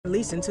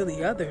least until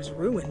the others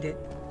ruined it.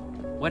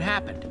 What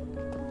happened?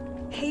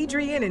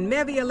 Hadrian and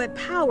Mevia let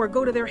power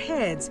go to their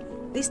heads.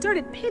 They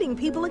started pitting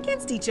people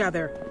against each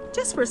other,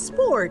 just for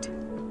sport.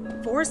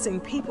 Forcing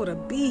people to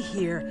be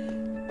here.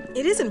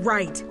 It isn't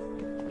right.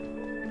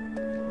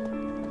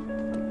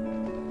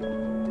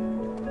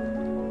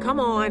 Come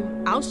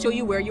on, I'll show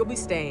you where you'll be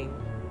staying.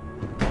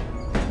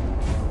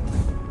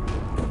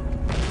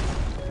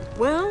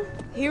 Well,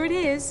 here it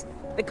is.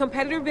 The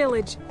competitor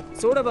village.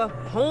 Sort of a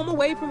home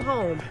away from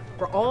home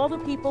for all the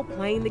people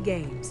playing the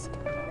games.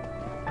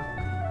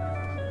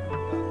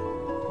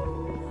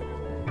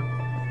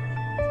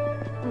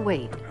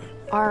 Wait,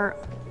 are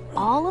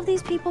all of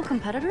these people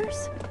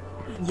competitors?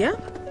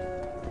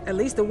 Yep. At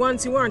least the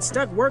ones who aren't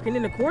stuck working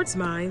in the quartz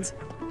mines.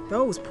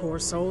 Those poor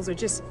souls are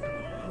just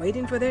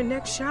waiting for their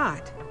next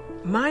shot.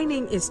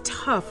 Mining is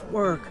tough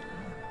work.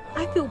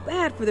 I feel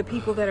bad for the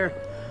people that are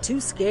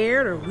too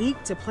scared or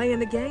weak to play in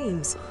the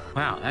games.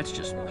 Wow, that's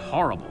just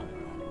horrible.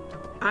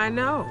 I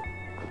know.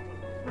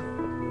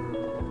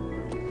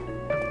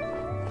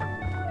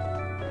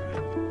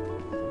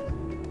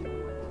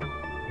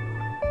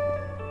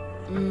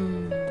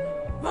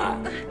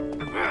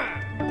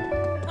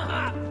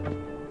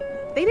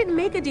 They didn't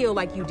make a deal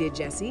like you did,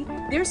 Jesse.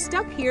 They're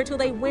stuck here till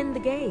they win the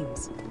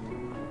games.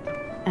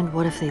 And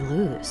what if they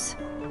lose?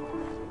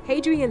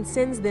 Hadrian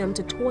sends them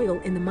to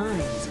toil in the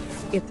mines.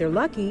 If they're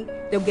lucky,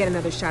 they'll get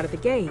another shot at the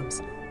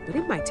games, but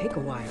it might take a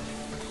while.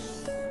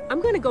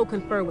 I'm gonna go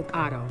confer with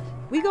Otto.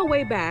 We go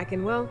way back,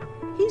 and well,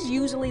 he's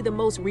usually the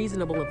most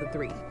reasonable of the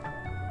three.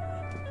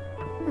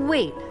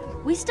 Wait,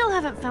 we still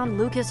haven't found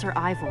Lucas or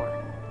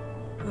Ivor.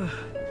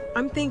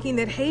 I'm thinking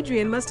that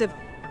Hadrian must have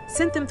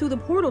sent them through the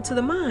portal to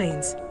the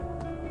mines,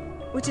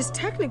 which is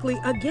technically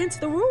against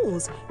the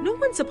rules. No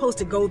one's supposed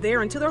to go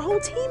there until their whole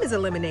team is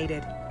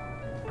eliminated.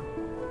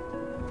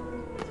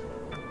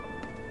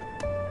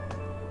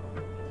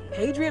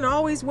 Hadrian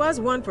always was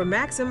one for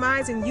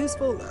maximizing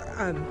useful,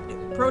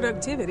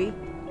 productivity.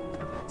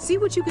 See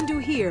what you can do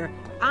here.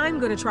 I'm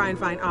gonna try and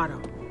find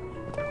Otto.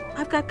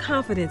 I've got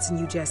confidence in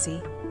you,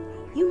 Jesse.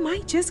 You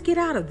might just get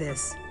out of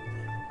this.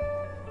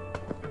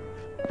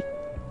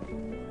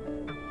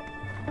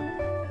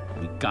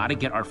 We gotta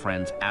get our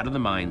friends out of the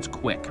mines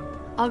quick.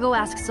 I'll go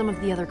ask some of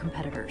the other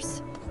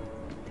competitors.